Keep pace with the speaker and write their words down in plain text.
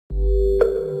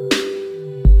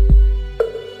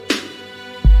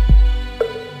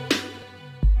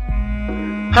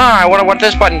Huh, I wonder what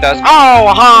this button does.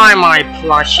 Oh, hi, my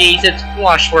plushies. It's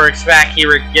Plushworks back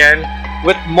here again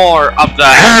with more of the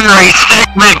Henry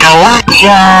Stickmin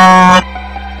collection.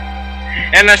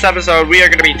 In this episode, we are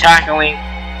going to be tackling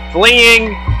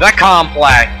fleeing the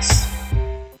complex.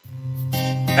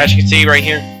 As you can see right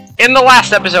here. In the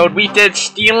last episode, we did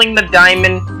stealing the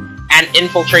diamond and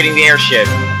infiltrating the airship.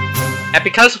 And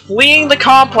because fleeing the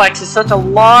complex is such a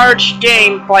large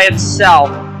game by itself,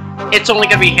 it's only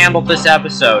going to be handled this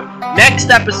episode. Next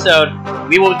episode,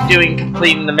 we will be doing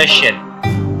completing the mission.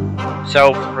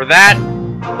 So, for that,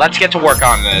 let's get to work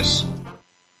on this.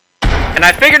 And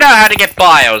I figured out how to get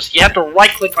bios. You have to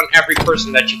right-click on every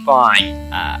person that you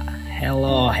find.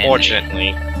 Hello, Henry.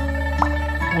 Fortunately.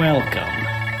 Welcome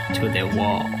to the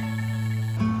wall.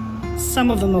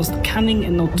 Some of the most cunning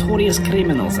and notorious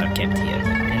criminals are kept here.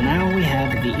 And now we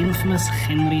have the infamous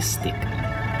Henry Stickmin.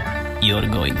 You're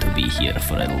going to be here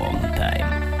for a long time.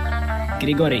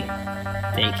 Grigori,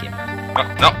 take him.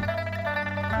 No.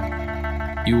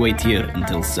 You wait here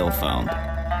until cell found.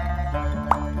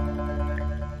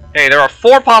 Hey, there are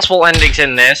 4 possible endings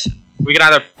in this. We can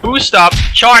either boost up,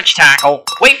 charge tackle,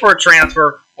 wait for a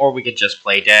transfer, or we could just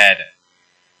play dead.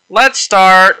 Let's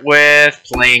start with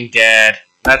playing dead.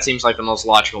 That seems like the most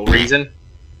logical reason.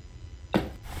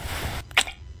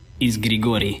 Is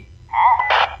Grigori.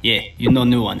 Yeah, you know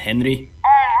new one, Henry.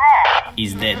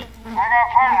 He's dead.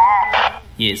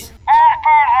 Yes.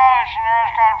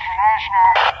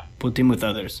 Put him with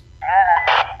others.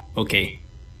 Okay.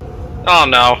 Oh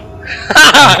no.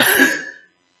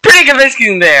 Pretty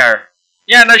convincing there.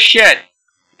 Yeah, no shit.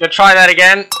 Gonna try that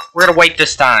again. We're gonna wait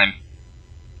this time.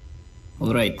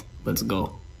 Alright, let's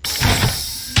go.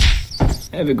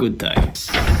 Have a good time.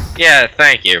 Yeah,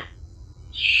 thank you.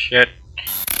 Shit.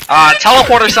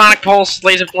 Teleporter, sonic pulse,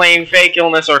 laser flame, fake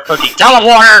illness, or cookie.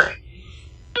 Teleporter!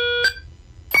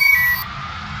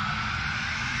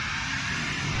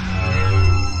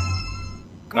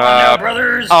 Come on now,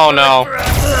 brothers. Oh no.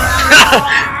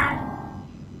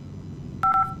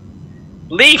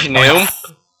 Leave, Noom.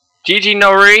 GG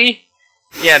no re?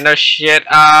 Yeah, no shit.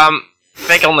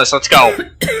 Fake illness, let's go.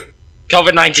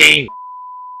 COVID-19.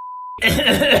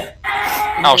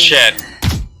 Oh shit.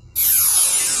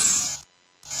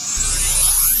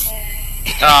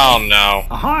 Oh no.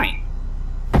 Ahoy!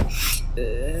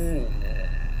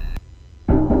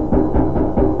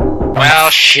 Well,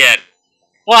 shit.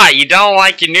 What, you don't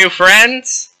like your new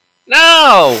friends?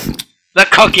 No! The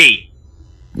cookie!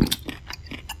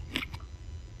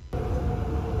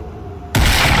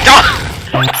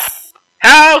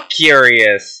 How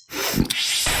curious!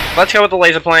 Let's go with the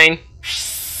laser plane.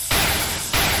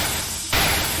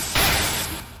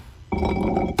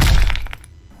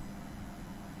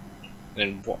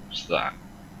 And what's that?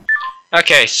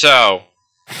 Okay, so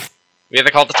we either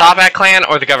call the Top Hat Clan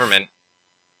or the government.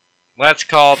 Let's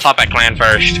call Top Hat Clan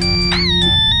first.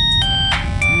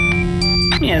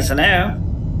 Yes, hello.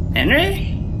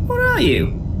 Henry? Where are you?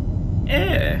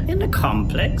 In the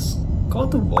complex.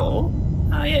 Called the wall?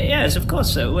 Oh, yes, of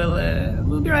course, sir.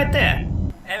 We'll be right there.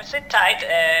 Sit tight.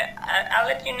 I'll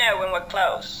let you know when we're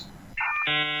close.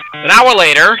 An hour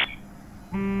later.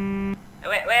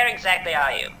 Where exactly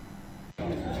are you?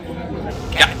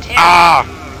 Ah!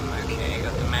 Okay,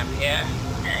 got the map here.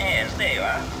 Yes, there you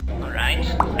are. Alright,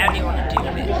 how do you want to do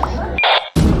this?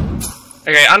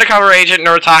 Okay, undercover agent,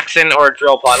 neurotoxin, or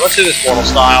drill pod. Let's do this portal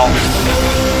style.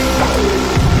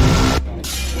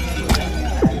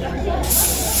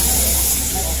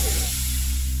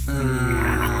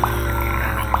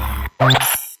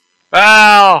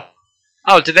 Well...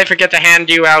 Oh, did they forget to hand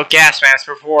you out gas masks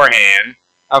beforehand?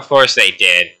 Of course they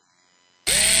did.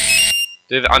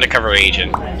 Do the undercover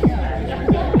agent.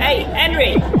 Hey,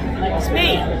 Henry! It's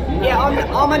me! Yeah,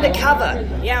 I'm undercover.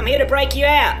 Yeah, I'm here to break you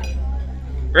out.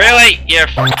 Really? You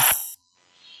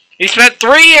spent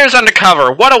 3 years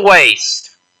undercover. What a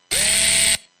waste.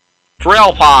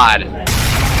 Drill pod. Come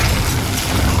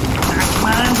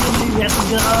on, Henry, we have to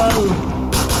go.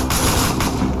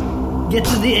 Get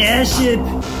to the airship.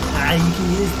 You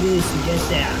can use this to get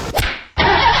there.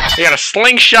 You got a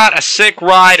slingshot, a sick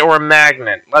ride, or a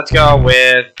magnet. Let's go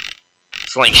with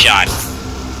slingshot.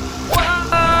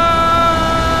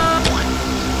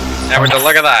 Now we're done.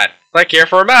 Look at that. Click here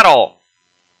for a medal.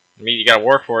 I mean, you gotta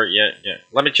work for it. Yeah.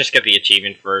 Let me just get the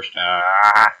achievement first.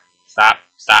 Stop.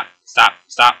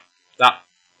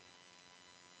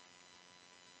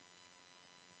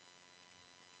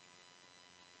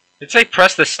 Did it say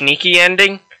press the sneaky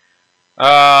ending?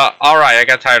 Alright, I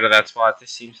got tired of that spot.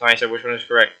 This seems nicer. Which one is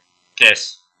correct?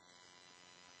 This.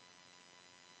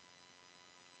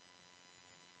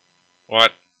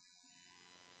 What?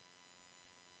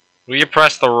 Will you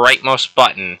press the rightmost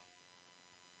button?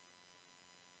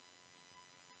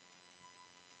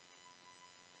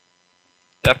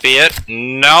 That be it?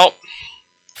 Nope.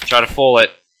 Try to fool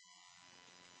it.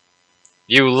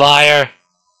 You liar!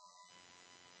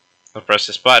 I'll press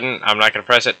this button. I'm not gonna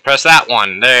press it. Press that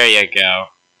one. There you go.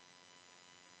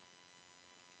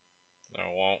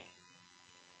 No, it won't.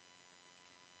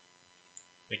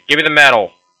 Give me the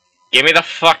medal. Give me the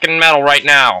fucking medal right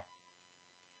now.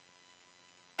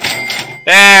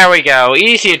 There we go.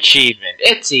 Easy achievement.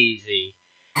 It's easy.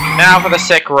 Now for the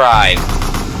sick ride.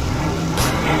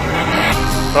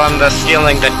 From the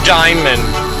stealing the diamond.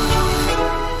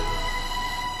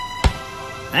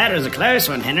 That was a close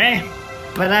one, Henry.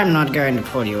 But I'm not going to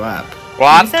pull you up.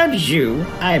 What? Without you,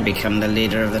 I become the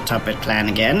leader of the Tuppet clan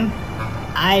again.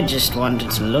 I just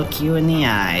wanted to look you in the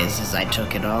eyes as I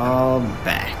took it all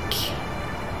back.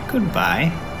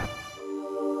 Goodbye.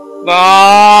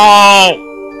 No!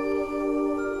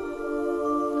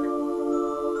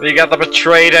 You got the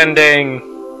betrayed ending.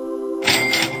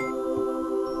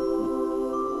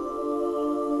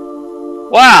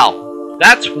 Wow,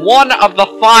 that's one of the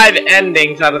 5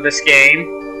 endings out of this game.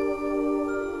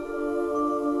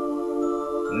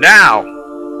 Now,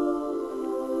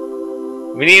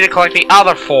 we need to collect the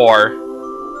other 4.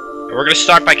 And we're going to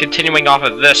start by continuing off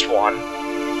of this one.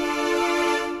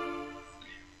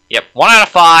 Yep, 1 out of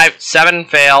 5, 7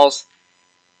 fails.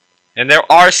 And there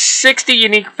are 60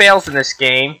 unique fails in this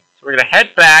game. So we're going to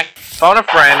head back, phone a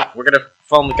friend, we're going to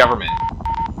phone the government.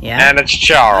 Yeah? And it's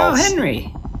Charles. Oh,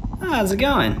 Henry. Oh, how's it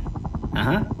going?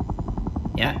 Uh-huh.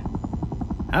 Yeah.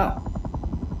 Oh.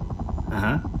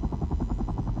 Uh-huh.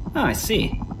 Oh, I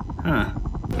see. Huh.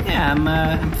 Yeah,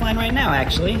 I'm flying right now,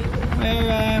 actually.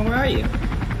 Where are you?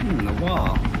 The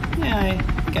wall. Yeah, I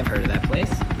think I've heard of that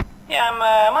place. Yeah,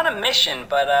 I'm on a mission,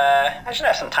 but, I should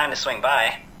have some time to swing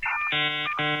by.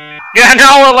 Yeah, an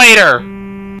hour later!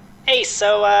 Hey,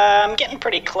 so, I'm getting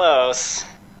pretty close.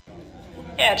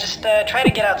 Yeah, just, try to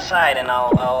get outside and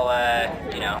I'll,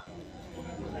 you know.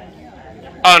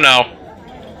 Oh no.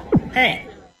 Hey.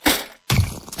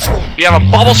 You have a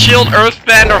bubble shield,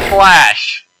 earthbend, or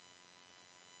flash?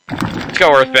 Let's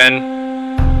go, earthbend.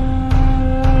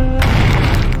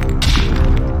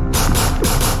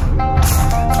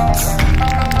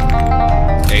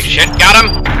 Okay, shit, got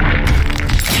him!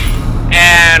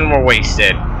 And we're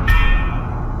wasted.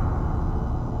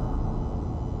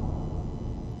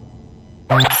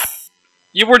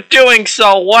 You were doing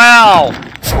so well!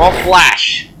 Well,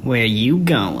 flash. Where you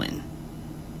going?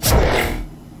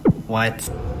 What?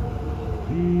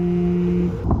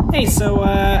 Hey, so,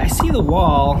 I see the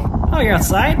wall. Oh, you're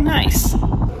outside? Nice.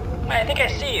 I think I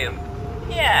see you.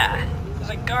 Yeah, there's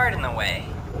a guard in the way.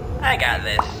 I got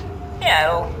this.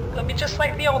 Yeah, it'll be just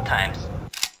like the old times.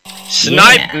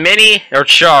 Snipe, Yeah. Minnie, or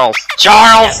Charles?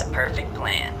 Charles! That's a perfect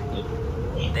plan.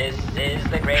 This is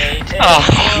the greatest Oh,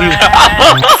 no!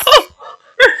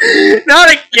 Not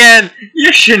again!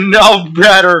 You should know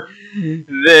better!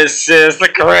 This is the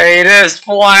greatest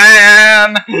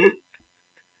plan!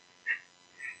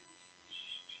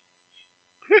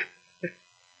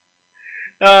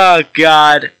 Oh,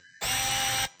 God.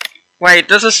 Wait,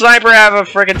 does a sniper have a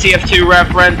frickin' TF2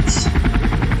 reference?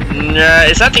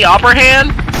 Is that the upper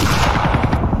hand?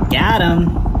 Got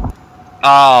him.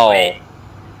 Oh. Wait.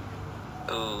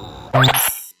 Ooh.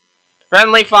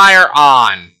 Friendly fire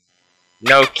on.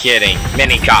 No kidding.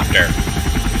 Minicopter.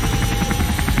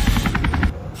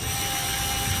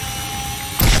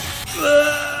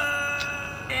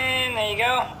 And there you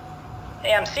go.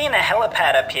 Hey, I'm seeing a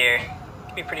helipad up here.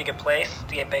 Could be a pretty good place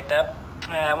to get picked up.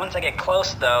 Once I get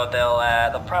close, though,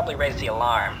 they'll probably raise the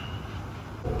alarm.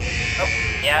 Oh,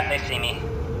 yeah, they see me.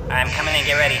 I'm coming in.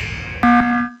 Get ready.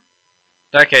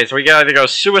 Okay, so we gotta either go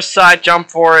suicide, jump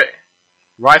for it,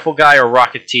 rifle guy, or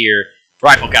rocketeer.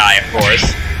 Rifle guy, of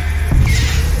course.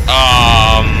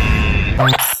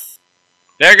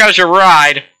 There goes your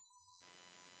ride.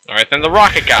 Alright, then the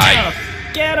rocket guy. Oh,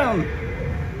 get him!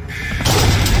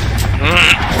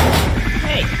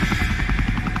 Hey.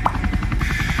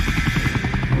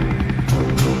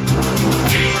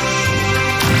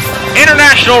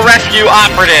 International Rescue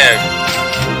Operative.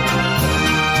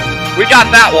 We got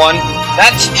that one.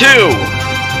 That's 2.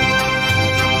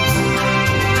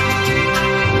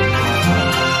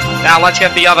 Now let's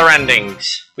get the other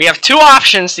endings. We have 2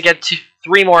 options to get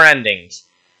 3 more endings.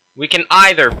 We can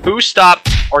either boost up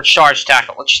or charge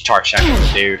tackle. Let's just charge tackle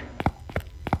this dude.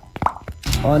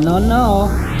 Oh, no.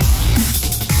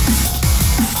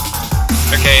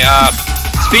 Okay,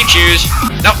 speed choose.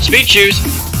 Nope, speed choose.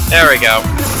 There we go.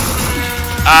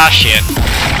 Ah, shit.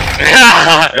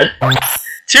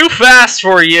 Too fast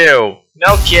for you.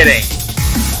 No kidding.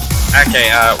 Okay,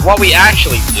 what we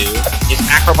actually do is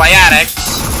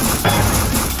acrobatics.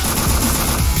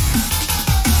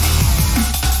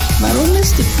 Warum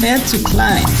ist die Pferd zu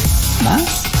klein?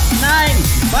 Was? Nein!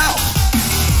 Wow!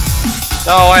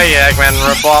 No way, Eggman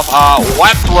ripoff.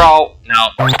 Web throw. No.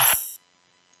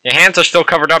 Your hands are still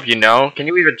covered up, you know. Can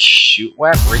you even shoot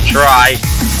web? Retry.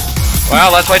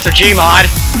 Well, let's wait for Gmod.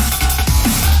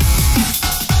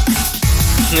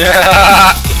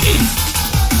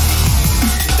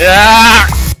 Yeah.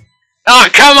 Oh,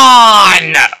 come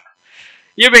on!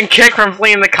 You've been kicked from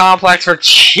fleeing the complex for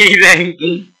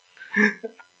cheating.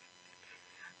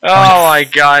 Oh my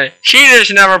god.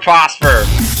 Cheaters never prosper.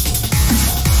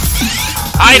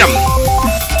 Item!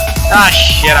 Ah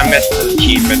shit, I missed the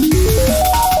achievement.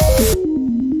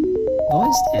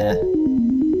 Boys, yeah.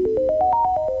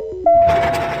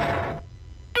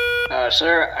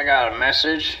 Sir, I got a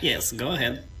message. Yes, go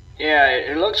ahead. Yeah,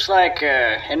 it looks like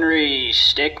Henry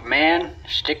Stickmin.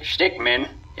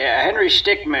 Yeah, Henry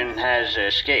Stickmin has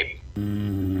escaped. Oh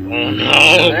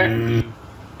no.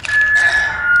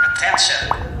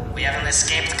 Attention! We have an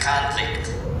escaped convict.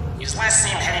 He was last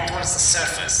seen heading towards the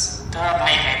surface. Don't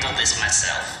make me do this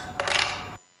myself.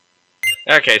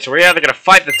 Okay, so we're either gonna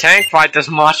fight the tank, fight this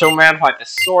macho man, fight the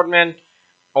swordman,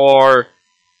 or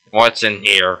what's in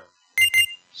here.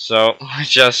 So,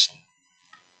 just...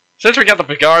 Since we got the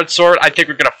Picard sword, I think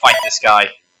we're gonna fight this guy.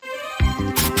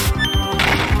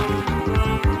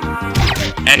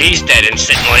 And he's dead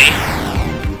instantly.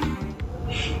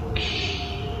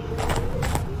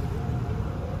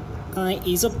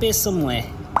 He's up there somewhere.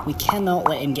 We cannot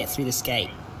let him get through this gate.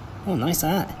 Oh, nice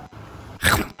art.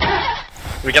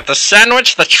 We got the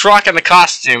sandwich, the truck, and the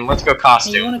costume. Let's go Hey,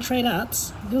 costume. you want to trade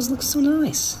arts? Yours looks so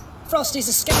nice. Frosty's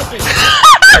escaping!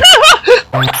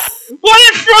 What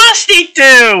did Frosty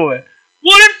do?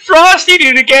 What did Frosty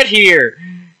do to get here?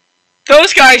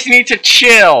 Those guys need to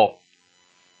chill.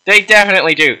 They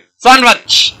definitely do.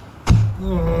 Sandwich!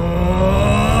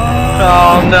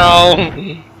 Oh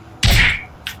no.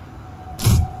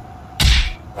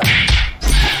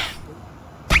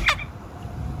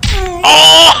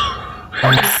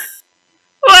 Oh!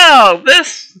 Well,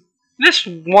 this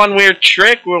one weird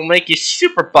trick will make you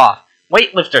super buff.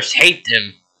 Weightlifters hate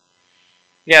him.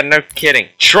 Yeah, no kidding.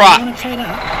 Trot! You want to trade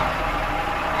out?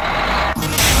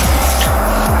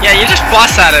 Yeah, you just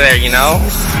bust out of there, you know?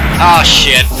 Oh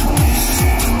shit.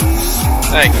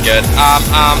 That good.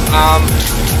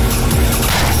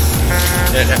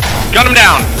 Gun him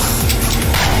down!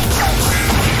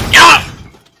 Yeah!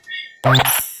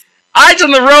 Eyes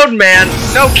on the road, man!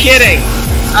 No kidding!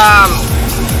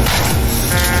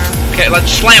 Okay,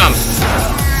 let's slam him!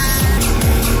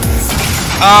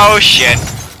 Oh shit.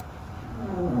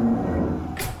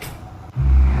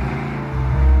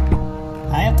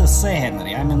 I have to say,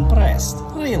 Henry, I'm impressed.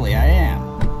 Really, I am.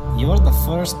 You're the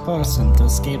first person to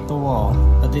escape the wall,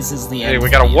 but this is the Hey, end. we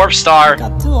got a for warp you. star.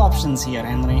 Got two options here,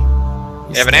 Henry.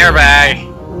 We have an airbag.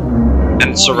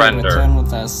 And surrender. Return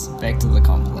with us back to the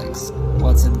complex.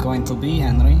 What's it going to be,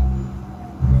 Henry?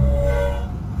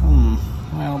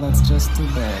 Well, that's just too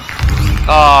bad.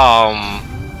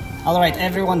 Alright,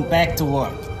 everyone back to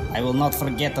work. I will not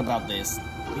forget about this.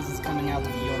 This is coming out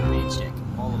of your paycheck,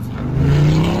 all of you.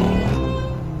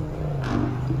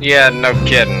 Yeah, no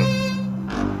kidding.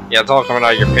 Yeah, it's all coming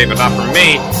out of your pay, but not from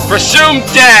me. Presumed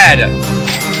dead!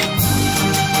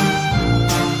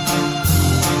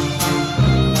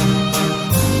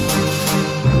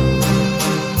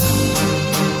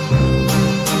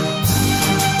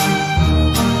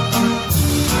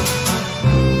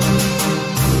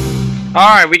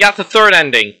 Alright, we got the third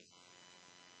ending.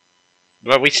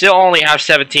 But we still only have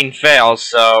 17 fails,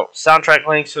 so soundtrack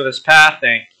links for this path,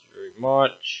 thank you very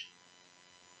much.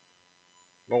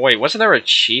 But wait, wasn't there an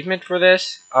achievement for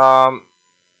this? I've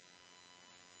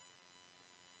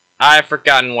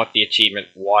forgotten what the achievement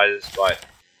was, but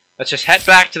let's just head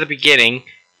back to the beginning.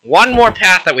 One more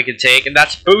path that we can take, and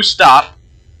that's boost up.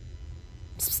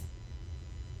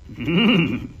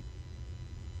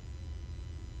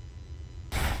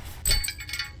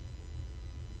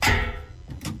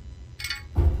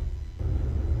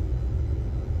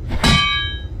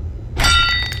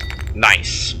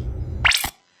 Nice.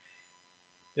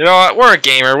 You know what? We're a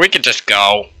gamer. We could just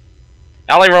go.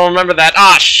 Ellie will remember that.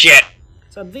 Ah, shit.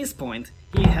 So at this point,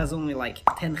 he has only like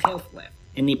 10 health left.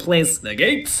 And he plays, "The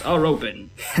gates are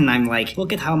open." And I'm like,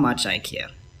 look at how much I care.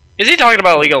 Is he talking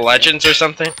about League of Legends or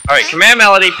something? Alright, command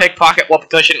melody, pickpocket, whoop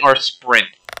cushion, or sprint.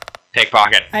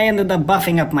 Pickpocket. I ended up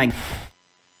buffing up my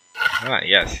Ah,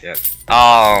 yes, yes.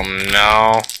 Oh,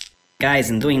 no.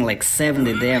 guys and doing like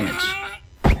 70 damage.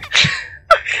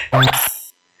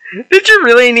 Did you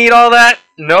really need all that?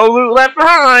 No loot left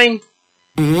behind!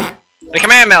 The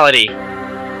command melody! I'm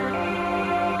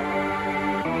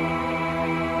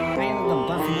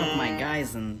buffing up my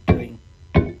guys and doing...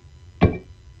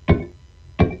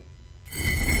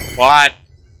 What?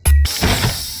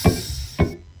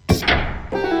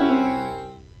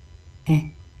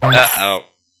 Uh-oh.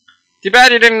 Too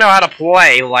bad you didn't know how to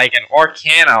play, like an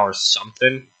Arcana or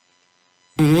something.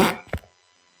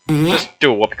 Just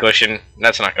do a whoop cushion.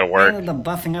 That's not gonna work. The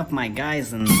buffing up my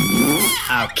guys and...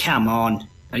 Oh, come on.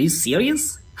 Are you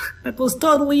serious? That was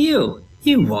totally you.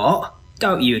 You what?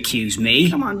 Don't you accuse me.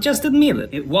 Come on, just admit it.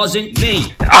 It wasn't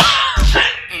me.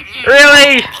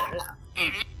 Really?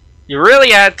 You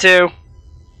really had to?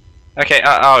 Okay,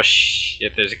 oh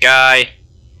shit, there's a guy.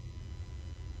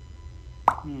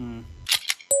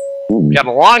 We got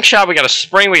a long shot, we got a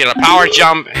spring, we got a power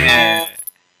jump, and...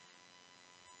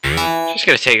 Just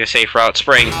gonna take a safe route,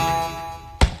 spring.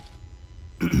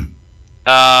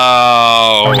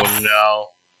 Oh no.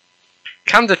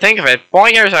 Come to think of it,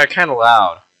 boingers are kinda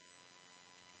loud.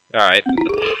 Alright.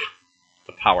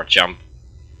 The power jump.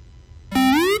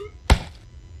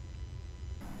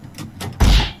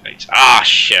 Ah,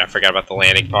 shit, I forgot about the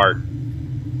landing part.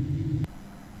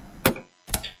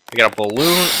 We got a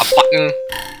balloon, a button,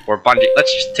 or a bungee.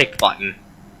 Let's just take the button.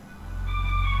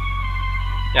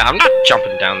 Yeah, I'm not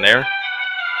jumping down there.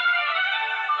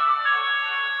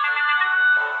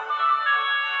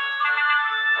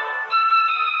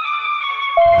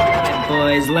 Alright,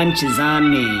 boys, lunch is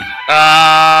on me.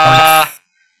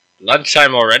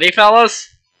 Lunchtime already,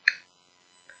 fellas?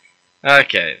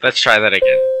 Okay, let's try that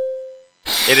again.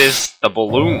 It is the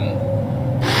balloon.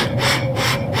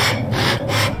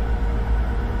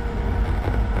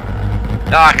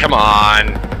 Ah, come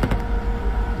on.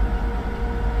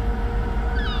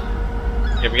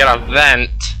 Okay, we got a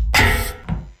vent.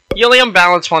 Helium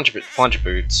balance plunge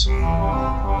boots.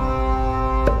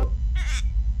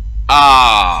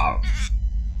 Ah.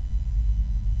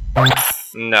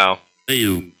 No.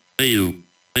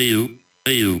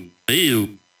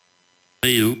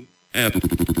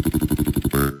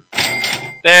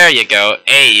 There you go.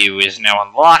 AU is now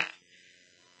unlocked.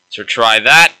 So try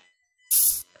that.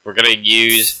 We're gonna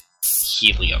use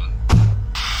helium.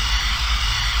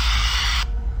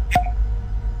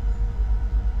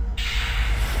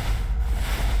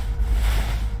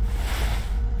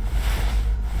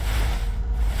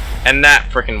 And that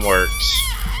frickin' works.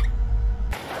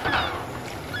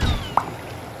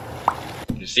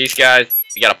 There's these guys.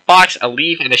 We got a box, a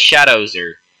leaf, and a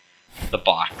shadowzer. The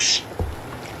box.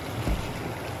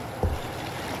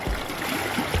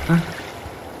 Huh?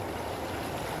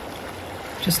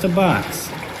 Just a box.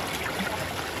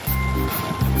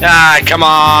 Ah, come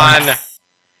on!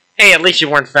 Hey, at least you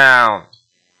weren't found.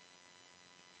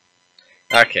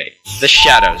 Okay, the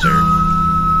shadowzer.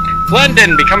 Blend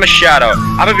in, become a shadow.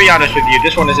 I'm gonna be honest with you,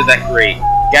 this one isn't that great.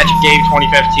 Gadget Game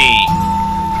 2015.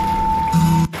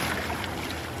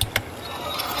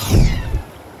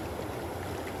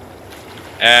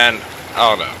 And,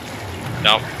 oh no.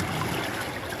 Nope.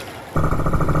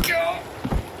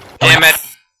 Damn it.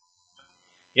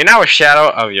 You're now a shadow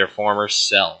of your former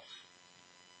self.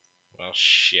 Well,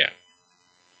 shit.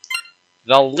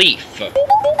 The leaf.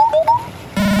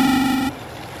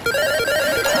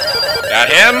 Got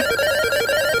him?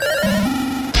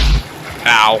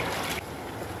 Ow.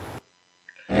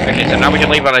 Okay, so now we can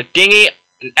leave on a dinghy,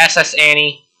 an SS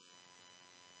Annie,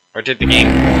 or did the game?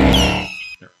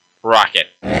 Rocket.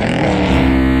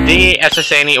 Dinghy,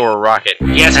 SS Annie, or a rocket?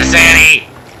 The SS Annie!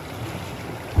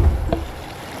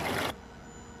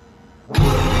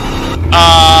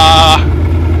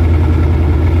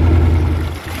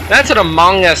 That's an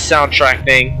Among Us soundtrack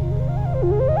thing.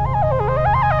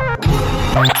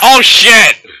 Oh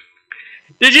shit!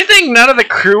 Did you think none of the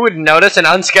crew would notice an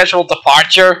unscheduled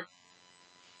departure?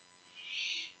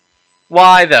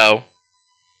 Why though?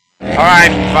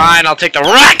 Alright, fine, I'll take the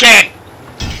rocket!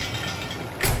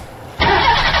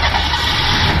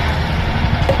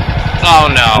 Oh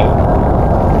no.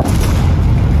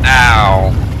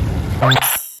 Ow.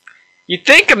 You'd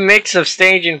think a mix of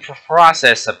staging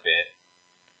process a bit.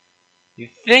 You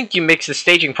think you mix the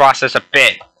staging process a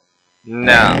bit.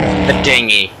 No, the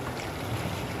dinghy.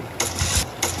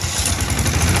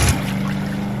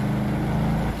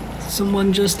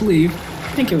 Someone just leave?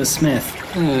 I think it was Smith.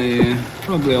 Oh yeah,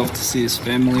 probably off to see his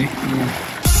family. Yeah.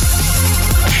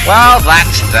 Well,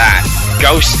 that's that.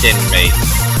 Ghosting me.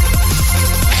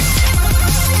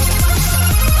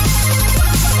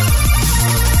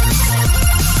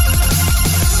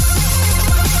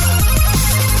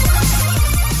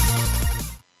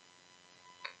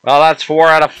 Well, that's 4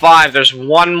 out of 5. There's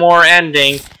one more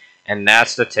ending, and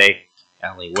that's to take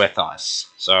Ellie with us.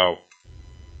 So...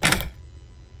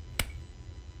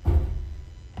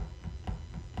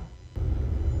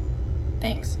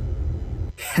 Thanks.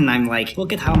 And I'm like,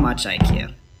 look at how much I care.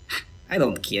 I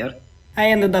don't care. I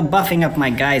ended up buffing up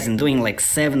my guys and doing like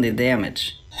 70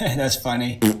 damage. That's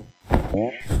funny.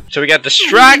 So we got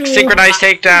Distract, Synchronized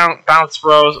Takedown, Bounce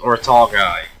Bros, or Tall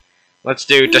Guy. Let's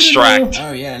do Distract.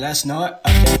 Oh yeah, last night.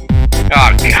 Okay.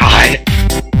 Oh god.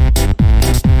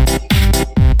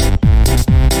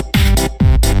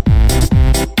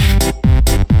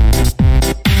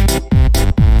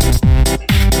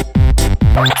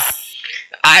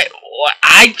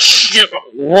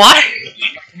 What?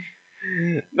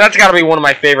 That's gotta be one of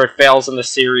my favorite fails in the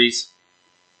series.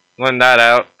 Learn that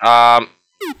out.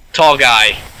 Tall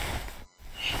Guy.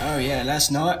 Oh yeah,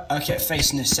 last night I kept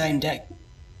facing the same deck.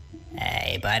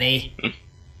 Hey, buddy.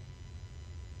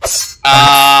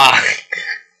 I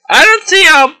don't see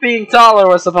how being taller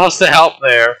was supposed to help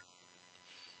there.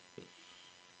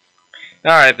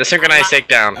 Alright, the Synchronized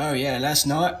Takedown. Oh yeah, last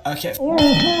night I kept...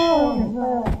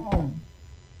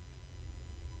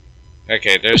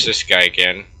 Okay, there's this guy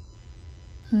again.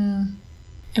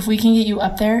 If we can get you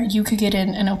up there, you could get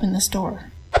in and open this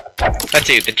door. Let's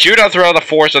see, the Judo Throw, the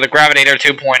Force, or the Gravitator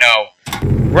 2.0.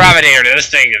 Gravitator, this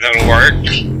thing doesn't work.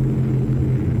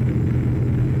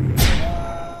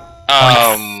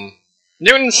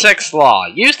 Newton's sixth law.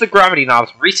 Use the gravity knob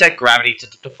to reset gravity to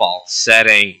the default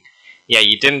setting. Yeah,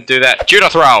 you didn't do that. Judo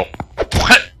Throw!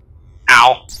 What?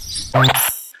 Ow.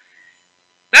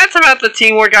 That's about the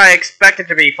teamwork I expected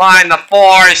to be. Find the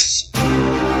Force!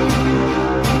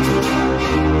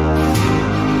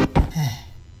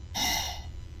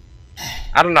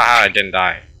 I don't know how I didn't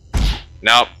die.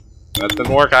 Nope. That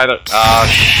didn't work either. Oh,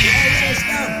 shit.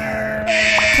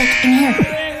 Quick, in here.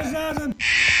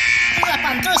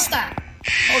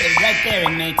 Hold it right there,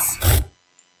 inmates.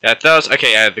 Got those.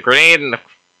 Okay, the grenade and the...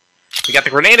 We got the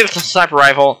grenade and the sniper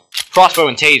rifle, crossbow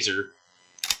and taser.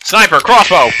 Sniper,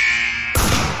 crossbow!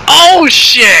 Oh,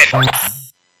 shit!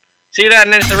 See that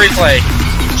in instant replay.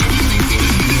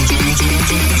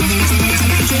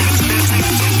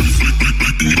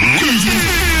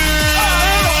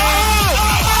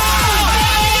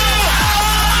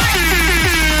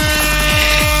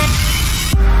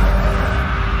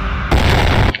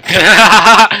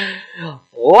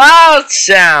 Loud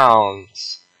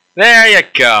sounds! There you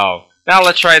go. Now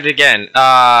let's try it again.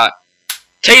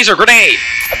 Taser grenade!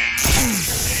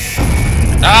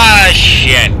 Ah,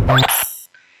 shit.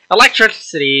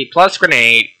 Electricity plus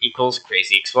grenade equals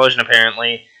crazy explosion,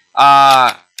 apparently.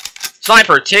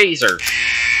 Sniper, taser.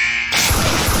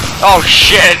 Oh,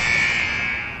 shit.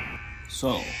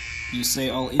 So, you say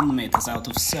all inmate is out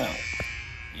of cell.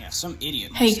 Yeah, some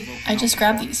idiot. Hey, I just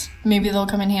grabbed these. Maybe they'll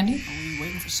come in handy. Are we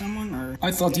waiting for someone, or...?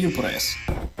 I thought you press.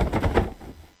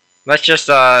 Let's just,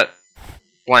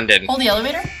 blend in. Hold the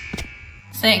elevator?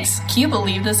 Thanks. Can you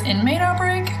believe this inmate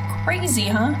outbreak? Crazy,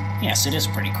 huh? Yes, it is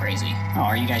pretty crazy. Oh,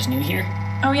 are you guys new here?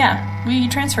 Oh yeah, we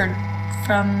transferred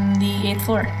from the 8th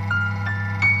floor.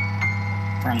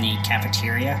 From the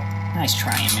cafeteria? Nice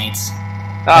try, inmates.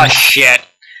 Oh, shit.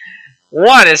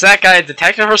 What, is that guy a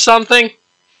detective or something?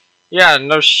 Yeah,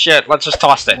 no shit, let's just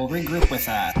toss it. We'll regroup with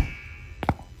that.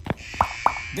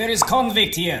 There is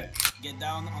convict here. Get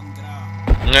down on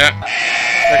ground. Yeah.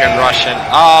 Freaking Russian.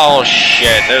 Oh,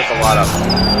 shit, there's a lot of...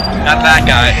 Not that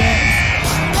guy.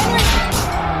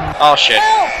 Oh, shit.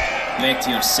 Back to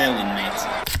your cell, inmate.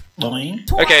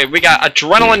 Okay, we got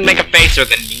adrenaline make a face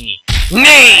with a knee.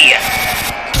 Knee!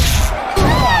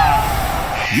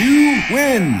 You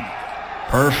win!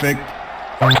 Perfect.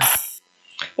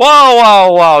 Whoa,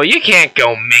 whoa, whoa, you can't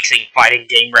go mixing fighting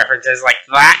game references like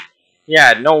that.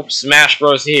 Yeah, no Smash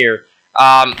Bros here.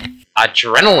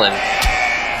 Adrenaline.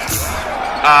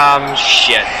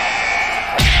 Shit.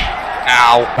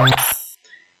 Ow.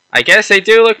 I guess they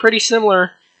do look pretty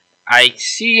similar. I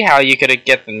see how you could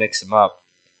get them mix them up.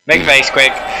 Make a face,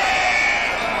 quick.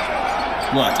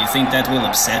 What, you think that will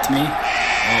upset me?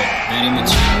 Oh, very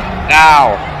much.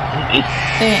 Ow.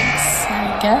 Thanks,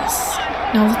 I guess.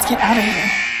 Now let's get out of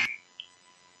here.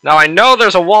 Now I know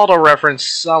there's a Waldo reference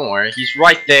somewhere. He's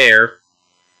right there.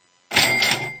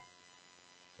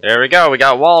 There we go. We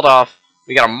got Waldorf.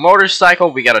 We got a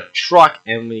motorcycle. We got a truck,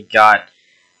 and we got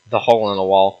the hole in the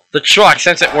wall. The truck,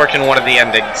 since it worked in one of the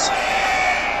endings.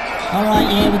 Alright,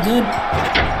 yeah, we're good.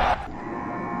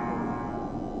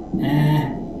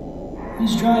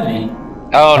 Who's driving?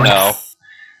 Oh no.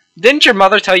 Didn't your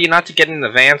mother tell you not to get in the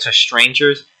vans with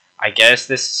strangers? I guess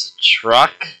this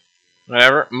truck?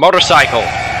 Whatever. Motorcycle.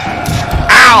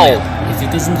 Ow! If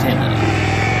it isn't Henry.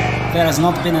 There has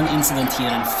not been an incident here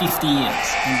in 50 years,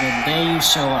 and the day you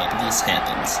show up, this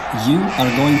happens. You are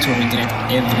going to regret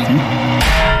everything.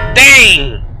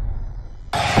 Dang!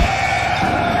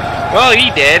 Well, he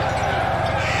did.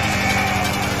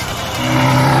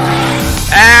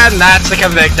 And that's the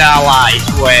Convict Allies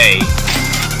way.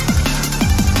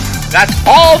 That's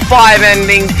all 5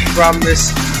 endings from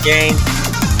this game.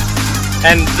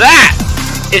 And that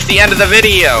is the end of the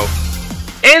video.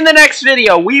 In the next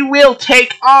video, we will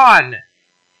take on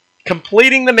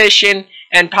completing the mission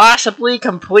and possibly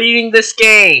completing this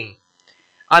game.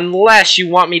 Unless you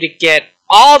want me to get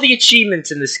all the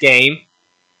achievements in this game,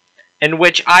 in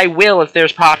which I will if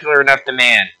there's popular enough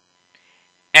demand.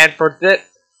 And for this...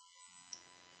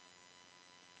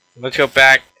 Let's go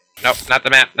back. Nope, not the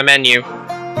map, the menu.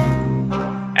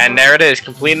 And there it is,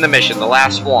 completing the mission, the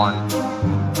last one.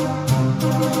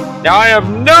 Now I have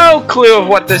no clue of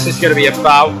what this is going to be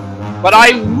about, but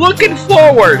I'm looking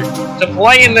forward to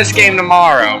playing this game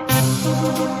tomorrow.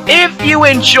 If you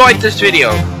enjoyed this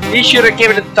video, be sure to give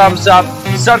it a thumbs up,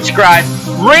 subscribe,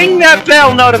 ring that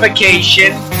bell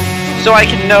notification so I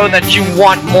can know that you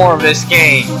want more of this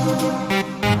game.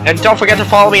 And don't forget to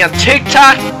follow me on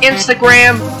TikTok,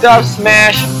 Instagram,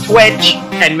 Dubsmash, Twitch,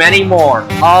 and many more.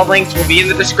 All links will be in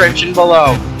the description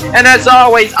below. And as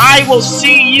always, I will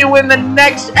see you in the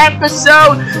next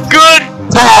episode. Goodbye!